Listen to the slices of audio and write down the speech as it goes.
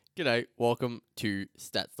G'day, welcome to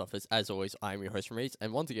Stat Stuffers. As always, I am your host Reese,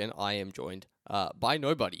 and once again, I am joined by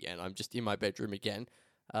nobody, and I'm just in my bedroom again.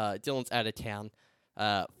 Dylan's out of town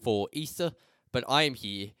for Easter, but I am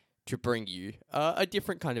here to bring you a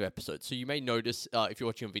different kind of episode. So you may notice if you're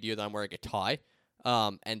watching a video that I'm wearing a tie,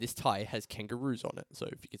 and this tie has kangaroos on it. So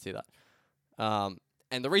if you can see that,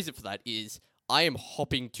 and the reason for that is I am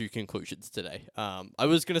hopping to conclusions today. I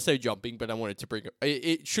was gonna say jumping, but I wanted to bring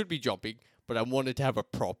it should be jumping, but I wanted to have a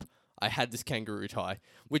prop. I had this kangaroo tie,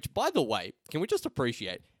 which, by the way, can we just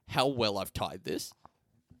appreciate how well I've tied this?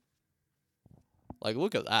 Like,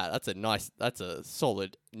 look at that. That's a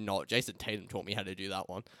solid knot. Jason Tatum taught me how to do that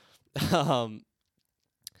one. um,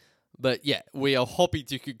 but yeah, we are hopping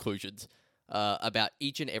to conclusions about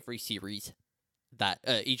each and every series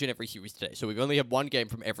today. So we've only had one game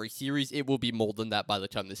from every series. It will be more than that by the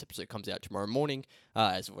time this episode comes out tomorrow morning,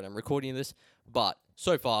 as of when I'm recording this. But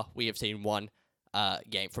so far, we have seen one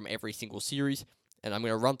game from every single series, and I'm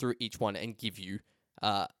going to run through each one and give you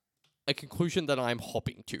a conclusion that I'm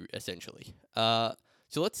hopping to, essentially. So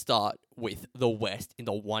let's start with the West in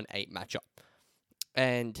the 1-8 matchup.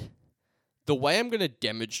 And the way I'm going to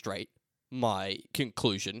demonstrate my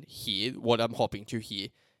conclusion here, what I'm hopping to here,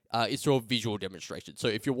 is through a visual demonstration. So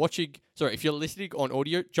if you're listening on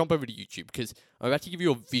audio, jump over to YouTube because I'm about to give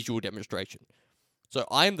you a visual demonstration. So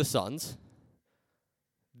I am the Suns.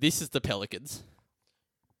 This is the Pelicans.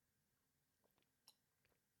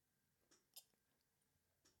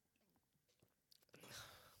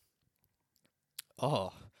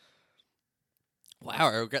 Oh. Wow,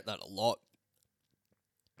 I regret that a lot.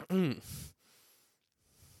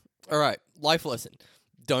 Alright, life lesson.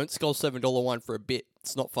 Don't skull $7 wine for a bit.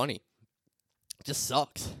 It's not funny. It just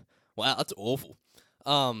sucks. Wow, that's awful.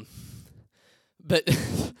 But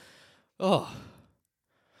oh,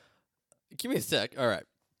 give me a sec. All right,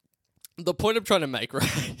 the point I'm trying to make,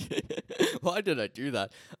 right? Why did I do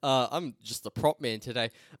that? I'm just the prop man today.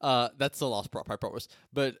 That's the last prop, I promise.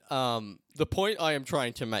 But the point I am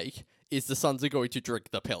trying to make is the Suns are going to drink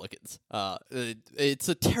the Pelicans. It's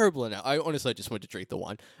a terrible analogy. I honestly just want to drink the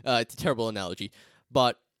wine. It's a terrible analogy,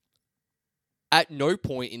 but at no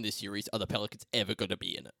point in this series are the Pelicans ever going to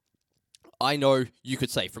be in it. I know you could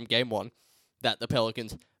say from game one that the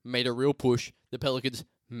Pelicans made a real push. The Pelicans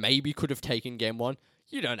maybe could have taken game one.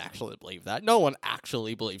 You don't actually believe that. No one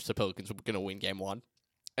actually believes the Pelicans were going to win game one.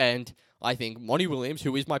 And I think Monty Williams,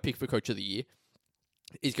 who is my pick for coach of the year,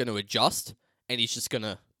 is going to adjust, and he's just going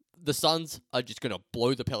to... The Suns are just going to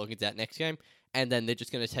blow the Pelicans out next game, and then they're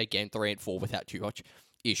just going to take game 3 and 4 without too much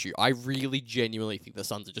issue. I really genuinely think the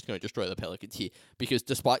Suns are just going to destroy the Pelicans here, because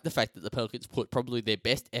despite the fact that the Pelicans put probably their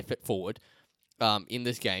best effort forward in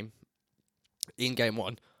this game, in game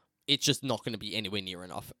 1, it's just not going to be anywhere near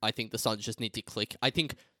enough. I think the Suns just need to click. I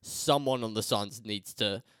think someone on the Suns needs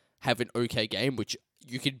to have an okay game, which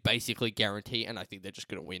you could basically guarantee, and I think they're just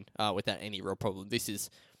going to win without any real problem. This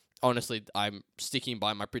is, honestly, I'm sticking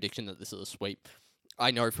by my prediction that this is a sweep.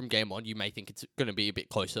 I know from game 1 you may think it's going to be a bit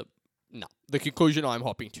closer. No. The conclusion I'm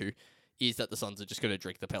hopping to is that the Suns are just going to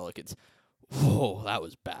drink the Pelicans. Whoa, that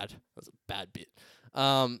was bad. That was a bad bit.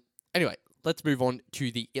 Anyway, let's move over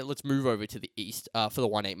to the East for the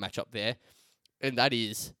 1-8 matchup there. And that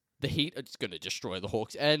is the Heat are just going to destroy the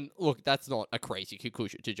Hawks. And look, that's not a crazy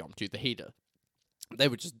conclusion to jump to. The Heat they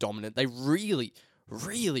were just dominant. They really,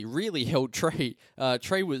 really, really held Trey.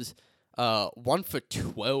 Trey was 1 for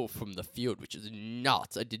 12 from the field, which is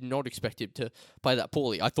nuts. I did not expect him to play that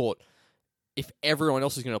poorly. I thought if everyone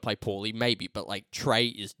else is going to play poorly, maybe, but like Trey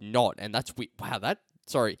is not, and that's weird. Wow,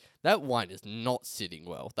 that wine is not sitting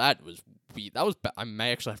well. That was weird. That was I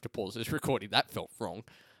may actually have to pause this recording. That felt wrong.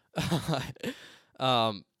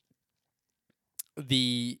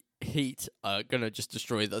 The Heat are gonna just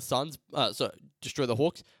destroy the Suns. Destroy the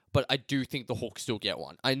Hawks, but I do think the Hawks still get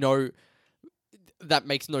one. I know that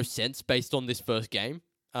makes no sense based on this first game.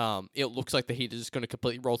 It looks like the Heat are just going to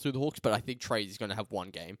completely roll through the Hawks, but I think Trey is going to have one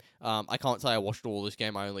game. I can't say I watched all this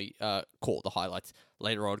game. I only caught the highlights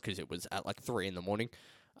later on because it was at like 3 in the morning.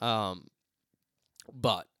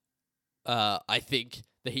 But I think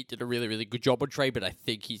the Heat did a really, really good job on Trey, but I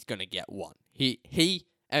think he's going to get one.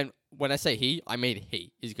 And when I say he, I mean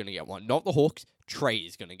he is going to get one. Not the Hawks. Trey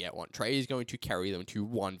is going to get one. Trey is going to carry them to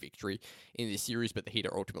one victory in this series, but the Heat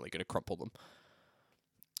are ultimately going to crumple them.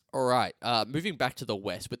 All right, moving back to the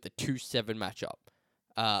West with the 2-7 matchup.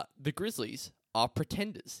 The Grizzlies are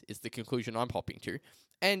pretenders, is the conclusion I'm hopping to.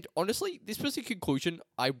 And honestly, this was a conclusion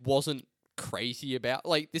I wasn't crazy about.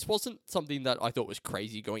 Like, this wasn't something that I thought was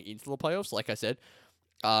crazy going into the playoffs. Like I said,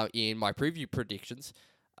 in my preview predictions,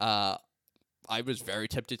 I was very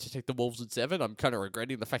tempted to take the Wolves at 7. I'm kind of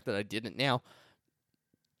regretting the fact that I didn't now.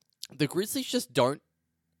 the Grizzlies just don't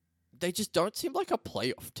seem like a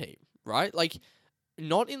playoff team, right? Like,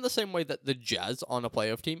 not in the same way that the Jazz aren't a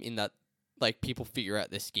playoff team, in that, like, people figure out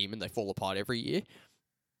their scheme and they fall apart every year.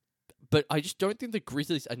 But I just don't think the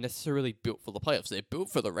Grizzlies are necessarily built for the playoffs. They're built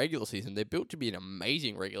for the regular season. They're built to be an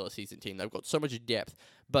amazing regular season team. They've got so much depth.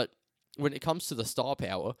 But when it comes to the star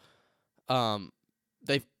power,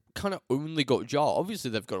 they've kind of only got Ja. Obviously,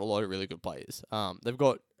 they've got a lot of really good players. They've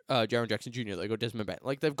got Jaren Jackson Jr., they've got Desmond Bain.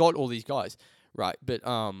 Like, they've got all these guys, right? But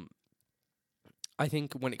I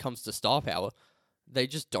think when it comes to star power, they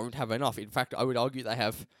just don't have enough. In fact, I would argue they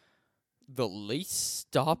have the least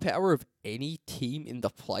star power of any team in the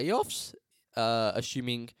playoffs,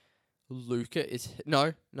 assuming Luka is...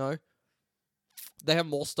 No. They have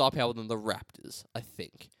more star power than the Raptors, I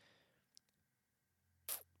think.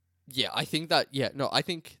 Yeah, I think that... Yeah, no, I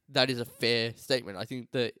think that is a fair statement. I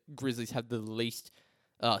think the Grizzlies have the least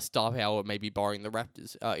star power, maybe barring the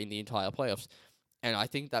Raptors, in the entire playoffs. And I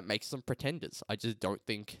think that makes them pretenders. I just don't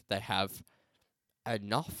think they have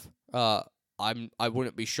enough. I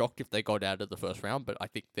wouldn't be shocked if they got out of the first round, but I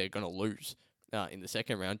think they're going to lose in the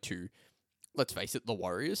second round to, let's face it, the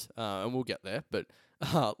Warriors. And we'll get there. But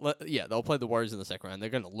they'll play the Warriors in the second round.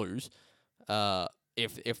 They're going to lose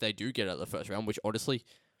if they do get out of the first round, which honestly,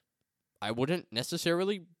 I wouldn't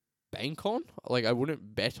necessarily bank on. Like, I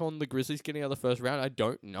wouldn't bet on the Grizzlies getting out of the first round. I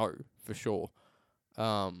don't know for sure.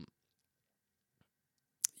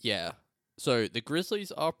 Yeah. So the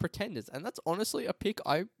Grizzlies are pretenders, and that's honestly a pick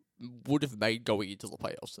I would have made going into the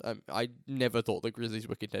playoffs. I never thought the Grizzlies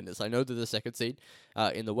were contenders. I know they're the second seed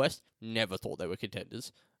in the West. Never thought they were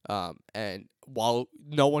contenders. And while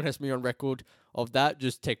no one has me on record of that,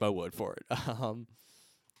 just take my word for it.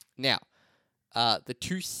 Now, the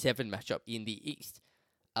 2-7 matchup in the East.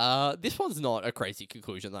 This one's not a crazy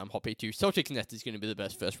conclusion that I'm happy to. Celtics Nets is going to be the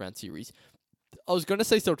best first round series. I was going to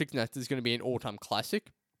say Celtics Nets is going to be an all-time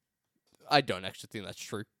classic. I don't actually think that's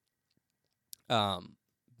true.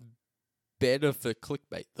 Better for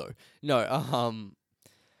clickbait, though. No,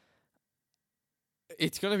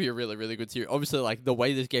 it's going to be a really, really good series. Obviously, like, the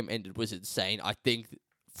way this game ended was insane. I think,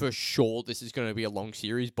 for sure, this is going to be a long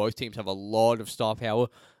series. Both teams have a lot of star power.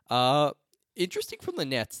 Interesting from the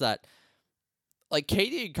Nets that, like,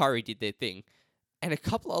 KD and Curry did their thing, and a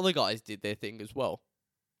couple other guys did their thing as well.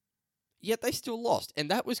 Yet they still lost,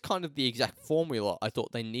 and that was kind of the exact formula I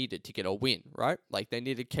thought they needed to get a win, right? Like, they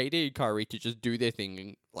needed KD and Kyrie to just do their thing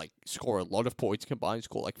and, like, score a lot of points combined,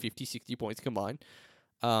 score, like, 50, 60 points combined,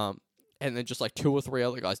 and then just, like, 2 or 3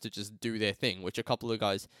 other guys to just do their thing, which a couple of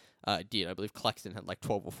guys did. I believe Claxton had, like,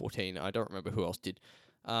 12 or 14. I don't remember who else did.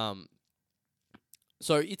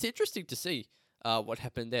 So it's interesting to see what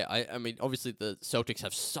happened there. I mean, obviously, the Celtics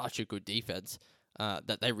have such a good defense,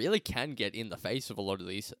 that they really can get in the face of a lot of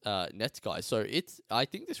these Nets guys. So I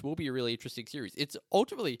think this will be a really interesting series. It's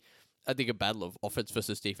ultimately, I think, a battle of offense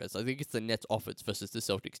versus defense. I think it's the Nets offense versus the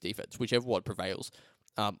Celtics defense. Whichever one prevails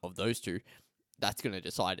of those two, that's going to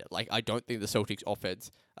decide it. Like, I don't think the Celtics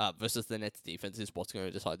offense versus the Nets defense is what's going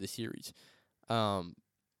to decide this series. I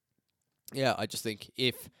just think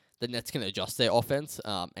if the Nets can adjust their offense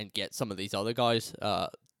and get some of these other guys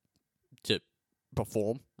to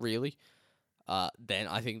perform, really, then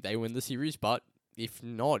I think they win the series. But if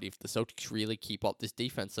not, if the Celtics really keep up this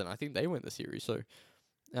defense, then I think they win the series. So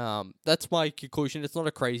that's my conclusion. It's not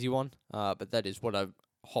a crazy one, but that is what I'm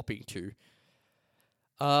hopping to.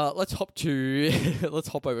 Let's hop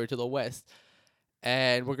over to the West,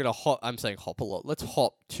 and we're gonna hop. I'm saying hop a lot. Let's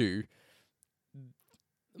hop to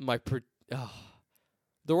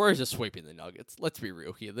the Warriors are sweeping the Nuggets. Let's be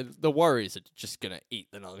real here. The Warriors are just going to eat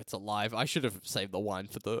the Nuggets alive. I should have saved the wine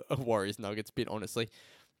for the Warriors-Nuggets bit, honestly.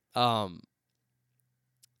 The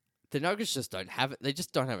Nuggets just don't have it. They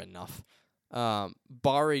just don't have enough.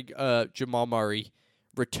 Barring Jamal Murray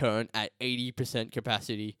return at 80%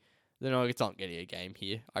 capacity, the Nuggets aren't getting a game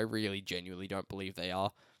here. I really genuinely don't believe they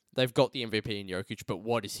are. They've got the MVP in Jokic, but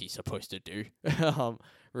what is he supposed to do?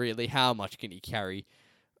 Really, how much can he carry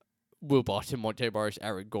Will Barton, Monte Morris,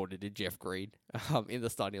 Aaron Gordon, and Jeff Green in the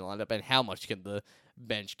starting lineup, and how much can the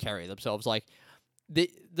bench carry themselves? Like, the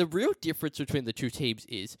real difference between the two teams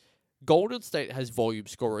is Golden State has volume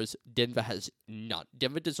scorers, Denver has none.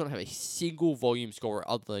 Denver does not have a single volume scorer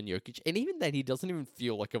other than Jokic, and even then, he doesn't even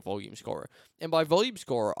feel like a volume scorer. And by volume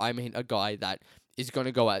scorer, I mean a guy that is going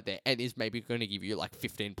to go out there and is maybe going to give you like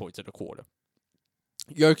 15 points at a quarter.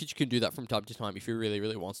 Jokic can do that from time to time if he really,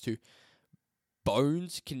 really wants to.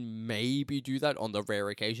 Bones can maybe do that on the rare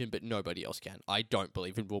occasion, but nobody else can. I don't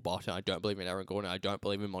believe in Will Barton. I don't believe in Aaron Gordon. I don't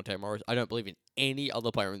believe in Monte Morris. I don't believe in any other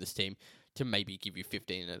player in this team to maybe give you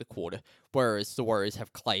 15 in a quarter. Whereas the Warriors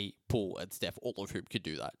have Clay, Poole, and Steph, all of whom could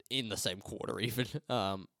do that in the same quarter, even.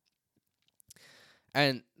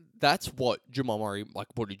 And that's what Jamal Murray,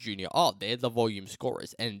 Michael Porter Jr. are. They're the volume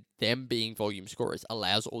scorers, and them being volume scorers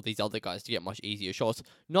allows all these other guys to get much easier shots.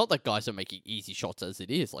 Not that guys are making easy shots as it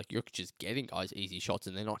is. Like, you're just getting guys easy shots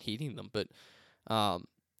and they're not hitting them. But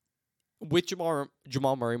with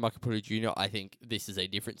Jamal Murray, Michael Porter Jr., I think this is a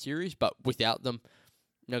different series. But without them,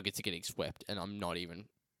 Nuggets are getting swept, and I'm not even...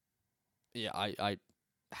 Yeah, I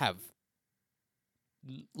have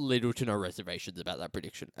little to no reservations about that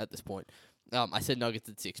prediction at this point. I said Nuggets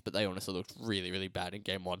at 6, but they honestly looked really, really bad in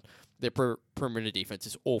Game 1. Their perimeter defense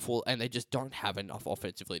is awful, and they just don't have enough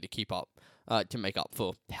offensively to keep up, to make up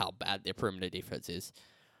for how bad their perimeter defense is.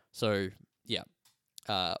 So, yeah.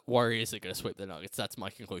 Warriors are going to sweep the Nuggets. That's my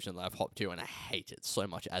conclusion that I've hopped to, and I hate it so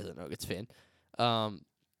much as a Nuggets fan.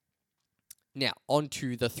 Now, on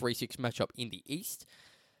to the 3-6 matchup in the East.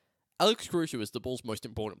 Alex Caruso is the Bulls' most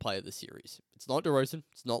important player this series. It's not DeRozan,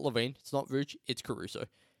 it's not LaVine, it's not Vooch, it's Caruso.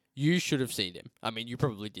 You should have seen him. I mean, you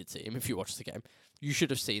probably did see him if you watched the game. You should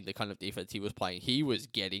have seen the kind of defense he was playing. He was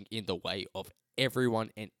getting in the way of everyone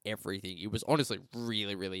and everything. It was honestly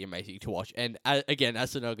really, really amazing to watch. And again,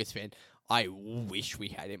 as a Nuggets fan, I wish we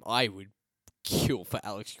had him. I would kill for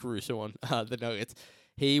Alex Caruso on the Nuggets.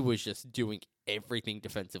 He was just doing everything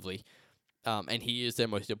defensively. And he is their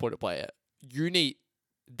most important player.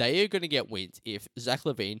 They are going to get wins if Zach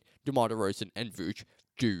LaVine, DeMar DeRozan, and Vooch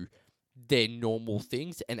do their normal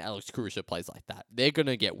things, and Alex Caruso plays like that. They're going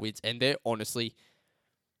to get wins, and they're honestly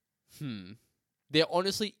in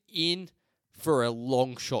for a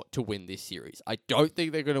long shot to win this series. I don't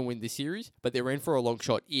think they're going to win this series, but they're in for a long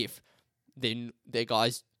shot if their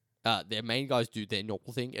main guys do their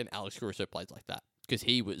normal thing, and Alex Caruso plays like that, because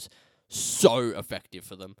he was so effective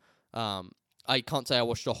for them. I can't say I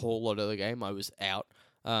watched a whole lot of the game. I was out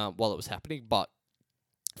while it was happening, but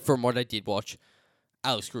from what I did watch,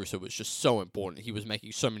 Alex Caruso was just so important. He was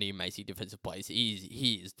making so many amazing defensive plays.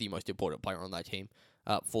 He is the most important player on that team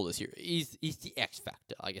for this year. He's the X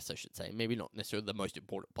factor, I guess I should say. Maybe not necessarily the most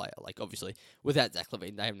important player. Like, obviously, without Zach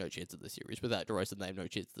LaVine, they have no chance of the series. Without DeRozan, they have no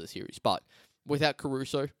chance of the series. But without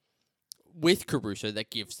Caruso, with Caruso, that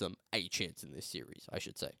gives them a chance in this series, I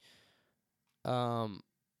should say.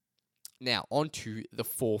 Now, on to the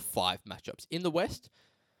 4-5 matchups. In the West,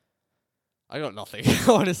 I got nothing.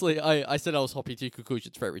 Honestly, I said I was hopping to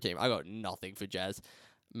conclusions for every team. I got nothing for Jazz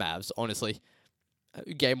Mavs, honestly.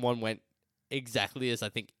 Game 1 went exactly as I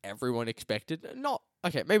think everyone expected.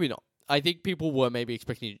 Okay, maybe not. I think people were maybe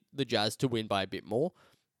expecting the Jazz to win by a bit more.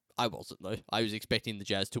 I wasn't, though. I was expecting the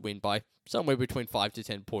Jazz to win by somewhere between 5 to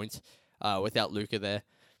 10 points without Luka there.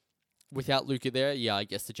 Without Luka there, yeah, I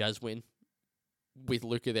guess the Jazz win. With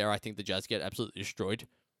Luka there, I think the Jazz get absolutely destroyed.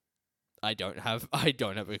 I don't have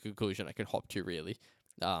a conclusion I can hop to, really.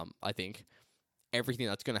 I think everything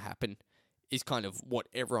that's going to happen is kind of what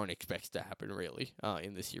everyone expects to happen, really,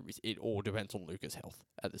 in this series. It all depends on Luka's health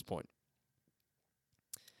at this point.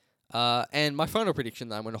 And my final prediction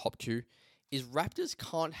that I'm going to hop to is Raptors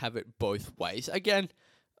can't have it both ways. Again,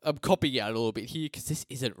 I'm copying out a little bit here because this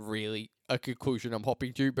isn't really a conclusion I'm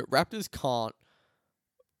hopping to, but Raptors can't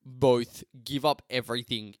both give up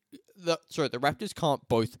everything. The Raptors can't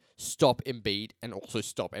both stop Embiid and also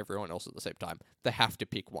stop everyone else at the same time. They have to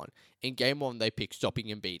pick one. In Game 1, they picked stopping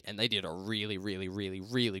Embiid, and they did a really, really, really,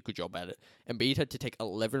 really good job at it. Embiid had to take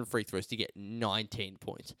 11 free throws to get 19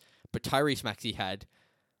 points. But Tyrese Maxey had,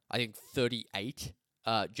 I think, 38.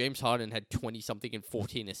 James Harden had 20-something and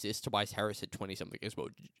 14 assists. Tobias Harris had 20-something as well.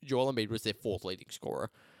 Joel Embiid was their 4th leading scorer.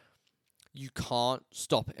 You can't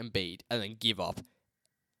stop Embiid and then give up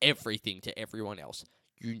everything to everyone else.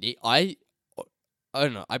 I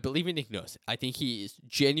don't know. I believe in Nick Nurse. I think he is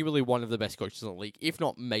genuinely one of the best coaches in the league, if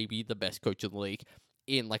not maybe the best coach in the league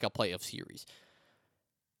in like a playoff series.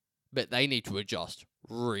 But they need to adjust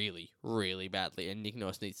really, really badly, and Nick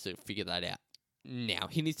Nurse needs to figure that out. Now,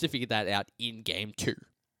 he needs to figure that out in Game 2.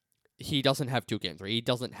 He doesn't have till Game 3. He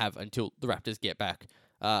doesn't have until the Raptors get back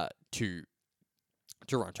to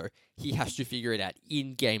Toronto. He has to figure it out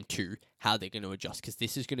in Game 2 how they're going to adjust, because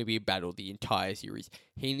this is going to be a battle the entire series.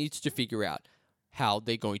 He needs to figure out how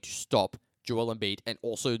they're going to stop Joel Embiid and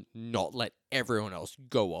also not let everyone else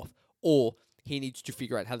go off. Or he needs to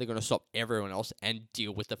figure out how they're going to stop everyone else and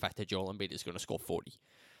deal with the fact that Joel Embiid is going to score 40.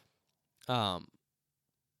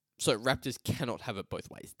 So Raptors cannot have it both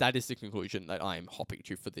ways. That is the conclusion that I am hopping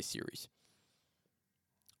to for this series.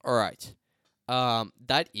 All right.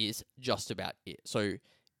 That is just about it. So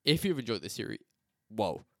if you've enjoyed this series,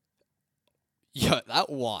 whoa. Yeah, that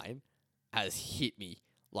wine has hit me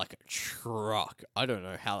like a truck. I don't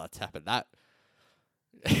know how that's happened. That.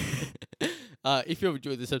 If you have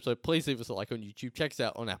enjoyed this episode, please leave us a like on YouTube. Check us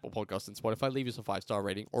out on Apple Podcasts and Spotify. Leave us a 5-star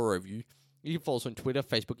rating or a review. You can follow us on Twitter,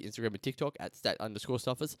 Facebook, Instagram, and TikTok at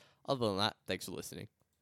 @stat_stuffers. Other than that, thanks for listening.